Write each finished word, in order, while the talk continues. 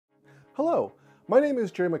Hello, my name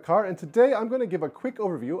is Jerry McCarr, and today I'm going to give a quick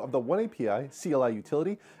overview of the OneAPI CLI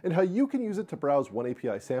utility and how you can use it to browse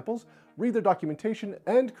OneAPI samples, read their documentation,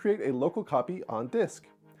 and create a local copy on disk.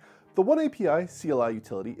 The OneAPI CLI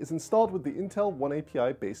utility is installed with the Intel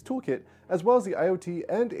OneAPI-based toolkit, as well as the IoT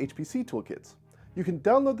and HPC toolkits. You can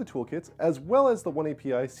download the toolkits as well as the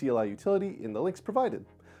OneAPI CLI utility in the links provided.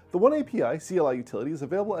 The OneAPI CLI utility is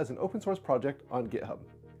available as an open source project on GitHub.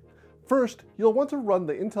 First, you'll want to run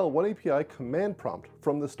the Intel OneAPI command prompt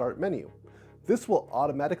from the Start menu. This will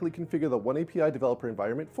automatically configure the OneAPI developer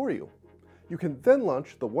environment for you. You can then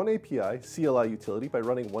launch the OneAPI CLI utility by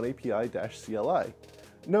running OneAPI-CLI.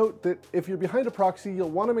 Note that if you're behind a proxy, you'll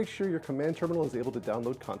want to make sure your command terminal is able to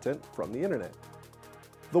download content from the internet.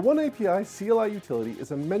 The OneAPI CLI utility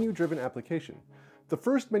is a menu-driven application. The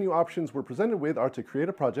first menu options we're presented with are to create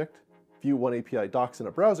a project, view OneAPI Docs in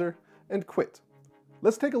a browser, and quit.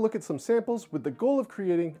 Let's take a look at some samples with the goal of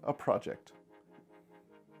creating a project.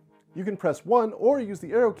 You can press 1 or use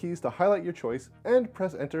the arrow keys to highlight your choice and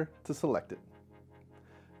press Enter to select it.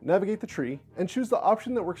 Navigate the tree and choose the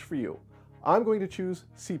option that works for you. I'm going to choose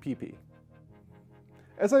CPP.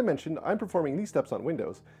 As I mentioned, I'm performing these steps on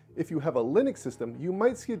Windows. If you have a Linux system, you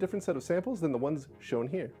might see a different set of samples than the ones shown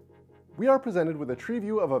here. We are presented with a tree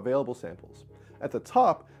view of available samples. At the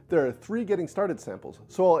top, there are 3 getting started samples,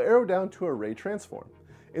 so I'll arrow down to Array Transform.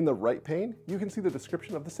 In the right pane, you can see the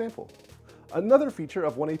description of the sample. Another feature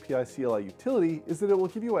of OneAPI CLI utility is that it will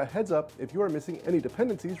give you a heads up if you are missing any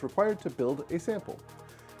dependencies required to build a sample.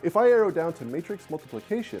 If I arrow down to matrix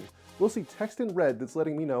multiplication, we'll see text in red that's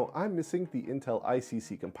letting me know I'm missing the Intel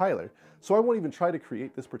ICC compiler, so I won't even try to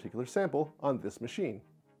create this particular sample on this machine.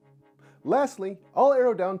 Lastly, I'll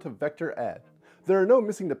arrow down to Vector Add. There are no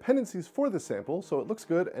missing dependencies for this sample, so it looks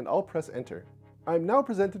good, and I'll press Enter. I'm now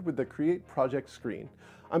presented with the Create Project screen.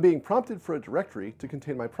 I'm being prompted for a directory to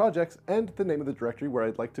contain my projects and the name of the directory where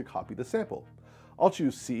I'd like to copy the sample. I'll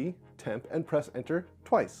choose C, temp, and press Enter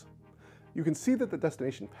twice. You can see that the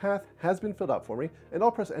destination path has been filled out for me, and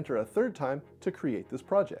I'll press Enter a third time to create this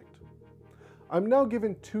project. I'm now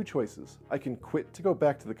given 2 choices. I can quit to go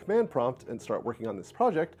back to the command prompt and start working on this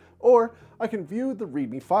project, or I can view the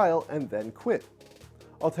README file and then quit.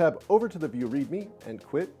 I'll tab over to the View README and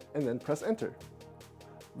quit, and then press Enter.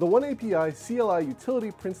 The OneAPI CLI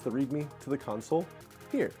utility prints the README to the console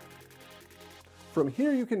here. From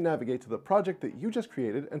here, you can navigate to the project that you just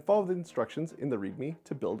created and follow the instructions in the README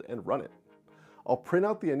to build and run it. I'll print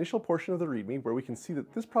out the initial portion of the README where we can see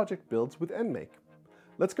that this project builds with nmake.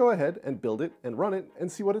 Let's go ahead and build it and run it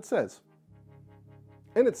and see what it says.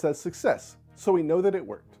 And it says success, so we know that it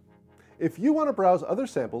worked. If you want to browse other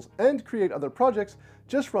samples and create other projects,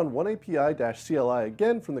 just run OneAPI-CLI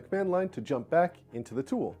again from the command line to jump back into the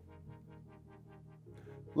tool.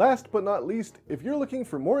 Last but not least, if you're looking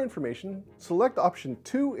for more information, select option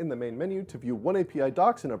 2 in the main menu to view OneAPI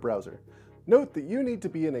Docs in a browser. Note that you need to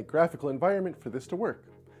be in a graphical environment for this to work.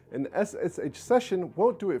 An SSH session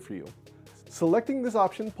won't do it for you. Selecting this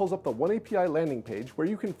option pulls up the OneAPI landing page where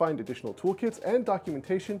you can find additional toolkits and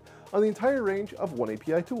documentation on the entire range of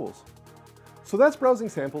OneAPI tools. So that's browsing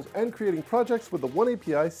samples and creating projects with the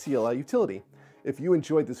OneAPI CLI utility. If you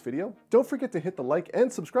enjoyed this video, don't forget to hit the like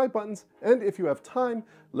and subscribe buttons, and if you have time,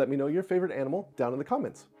 let me know your favorite animal down in the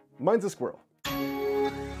comments. Mine's a squirrel.